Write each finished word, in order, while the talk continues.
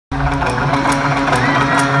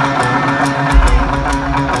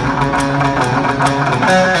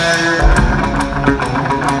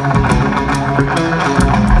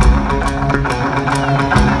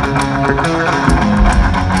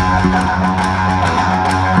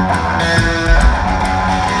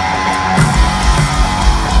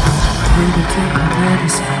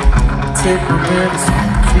Take my medicine,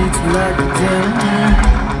 treat you like a gentleman.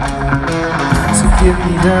 So give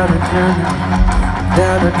me that adrenaline.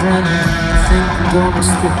 I think I'm gonna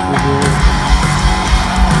stick with it.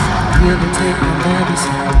 Here to take my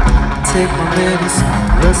medicine,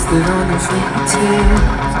 rest it on your fingertips.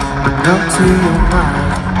 Up to your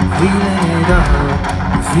mind, feeling it up,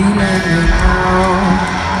 feeling it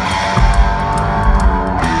now.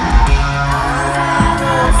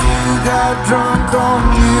 Got drunk on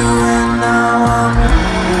you and now I'm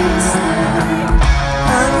wasted.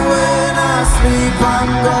 And when I sleep I'm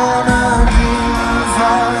gonna